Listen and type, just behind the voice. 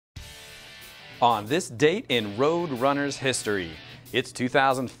On this date in Roadrunners history, it's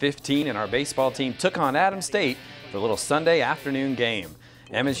 2015 and our baseball team took on Adams State for a little Sunday afternoon game.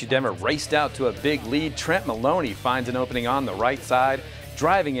 MSU Denver raced out to a big lead. Trent Maloney finds an opening on the right side,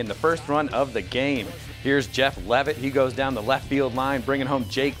 driving in the first run of the game. Here's Jeff Levitt. He goes down the left field line, bringing home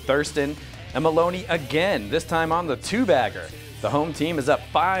Jake Thurston. And Maloney again, this time on the two-bagger. The home team is up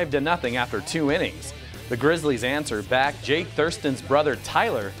 5-0 after 2 innings. The Grizzlies answer back. Jake Thurston's brother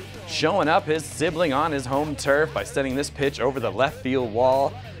Tyler showing up his sibling on his home turf by sending this pitch over the left field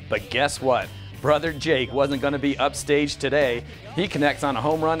wall. But guess what? Brother Jake wasn't going to be upstaged today. He connects on a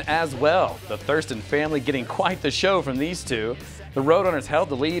home run as well. The Thurston family getting quite the show from these two. The Roadrunners held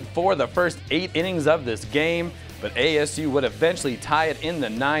the lead for the first 8 innings of this game, but ASU would eventually tie it in the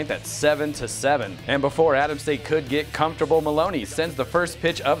 9th at 7-7. And before Adams State could get comfortable, Maloney sends the first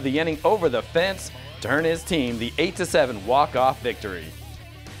pitch of the inning over the fence to earn his team the 8-7 walk-off victory.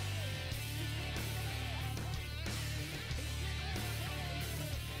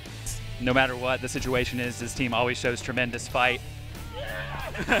 No matter what the situation is, this team always shows tremendous fight.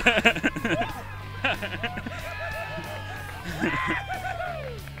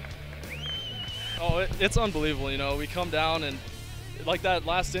 Oh, it's unbelievable, you know. We come down and like that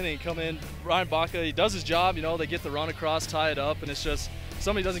last inning, come in, Ryan Baca, he does his job, you know, they get the run across, tie it up, and it's just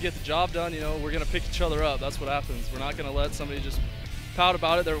somebody doesn't get the job done, you know, we're going to pick each other up. That's what happens. We're not going to let somebody just pout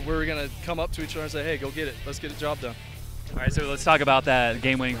about it. We're going to come up to each other and say, hey, go get it. Let's get the job done. All right, so let's talk about that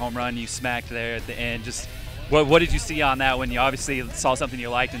game-winning home run you smacked there at the end. Just what did you see on that when you obviously saw something you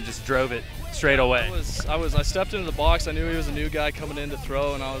liked and just drove it straight away? I stepped into the box. I knew he was a new guy coming in to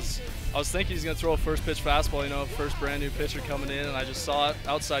throw, and I was thinking he's going to throw a first pitch fastball, you know, first brand new pitcher coming in, and I just saw it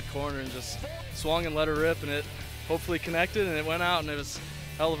outside corner and just swung and let her rip, and it hopefully connected, and it went out, and it was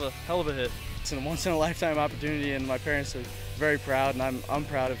hell of a hit. It's a once-in-a-lifetime opportunity, and my parents are very proud, and I'm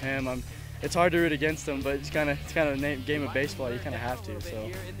proud of him. It's hard to root against them, but it's kind of a game of baseball. You kind of have to. So,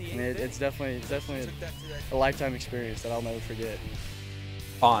 I mean, it's definitely a lifetime experience that I'll never forget.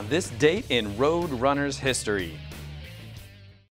 On this date in Roadrunners history.